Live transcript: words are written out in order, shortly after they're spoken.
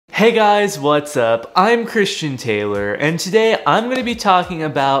Hey guys, what's up? I'm Christian Taylor, and today I'm going to be talking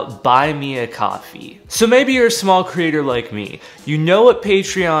about Buy Me a Coffee. So maybe you're a small creator like me. You know what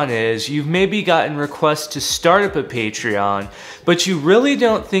Patreon is, you've maybe gotten requests to start up a Patreon, but you really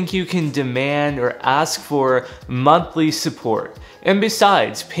don't think you can demand or ask for monthly support. And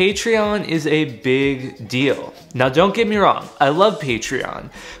besides, Patreon is a big deal. Now don't get me wrong, I love Patreon,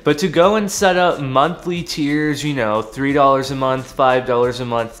 but to go and set up monthly tiers, you know, $3 a month, $5 a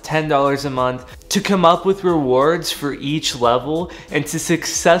month, $10 a month, to come up with rewards for each level and to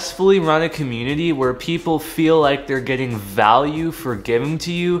successfully run a community where people feel like they're getting value for giving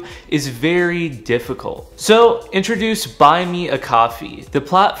to you is very difficult. So introduce Buy Me a Coffee, the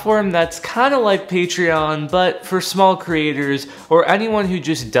platform that's kind of like Patreon but for small creators or anyone who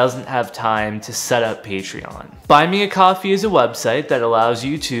just doesn't have time to set up Patreon. Buy Me a Coffee is a website that allows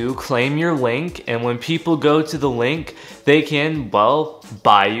you to claim your link, and when people go to the link, they can, well,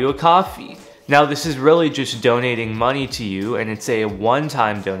 buy you a coffee. Now this is really just donating money to you, and it's a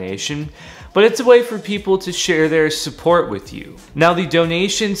one-time donation, but it's a way for people to share their support with you. Now the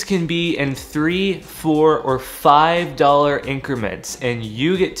donations can be in $3, $4, or $5 increments, and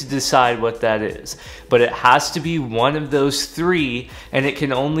you get to decide what that is. But it has to be one of those three, and it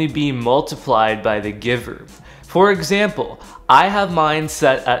can only be multiplied by the giver. For example, I have mine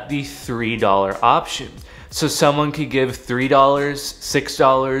set at the $3 option. So someone could give $3,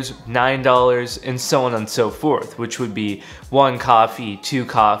 $6, $9, and so on and so forth, which would be 1 coffee, 2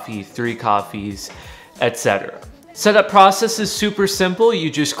 coffee, 3 coffees, etc. Setup process is super simple. You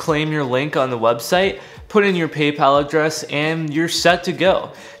just claim your link on the website, put in your PayPal address, and you're set to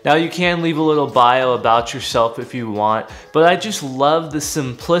go. Now you can leave a little bio about yourself if you want, but I just love the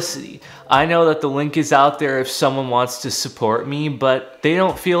simplicity. I know that the link is out there if someone wants to support me, but they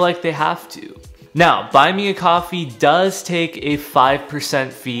don't feel like they have to. Now, Buy Me a Coffee does take a 5%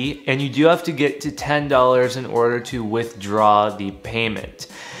 fee, and you do have to get to $10 in order to withdraw the payment.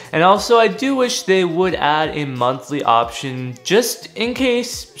 And also, I do wish they would add a monthly option just in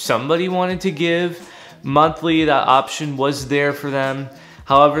case somebody wanted to give monthly. That option was there for them.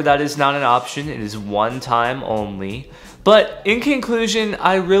 However, that is not an option. It is one time only. But in conclusion,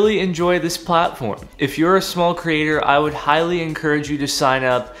 I really enjoy this platform. If you're a small creator, I would highly encourage you to sign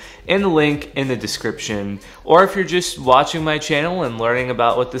up in the link in the description. Or if you're just watching my channel and learning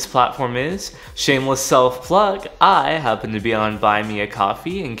about what this platform is, shameless self-plug, I happen to be on Buy Me a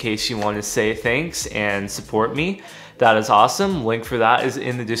Coffee in case you want to say thanks and support me. That is awesome. Link for that is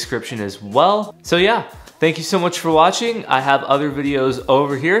in the description as well. So yeah. Thank you so much for watching. I have other videos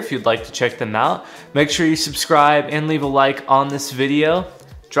over here if you'd like to check them out. Make sure you subscribe and leave a like on this video.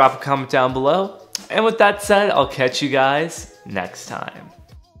 Drop a comment down below. And with that said, I'll catch you guys next time.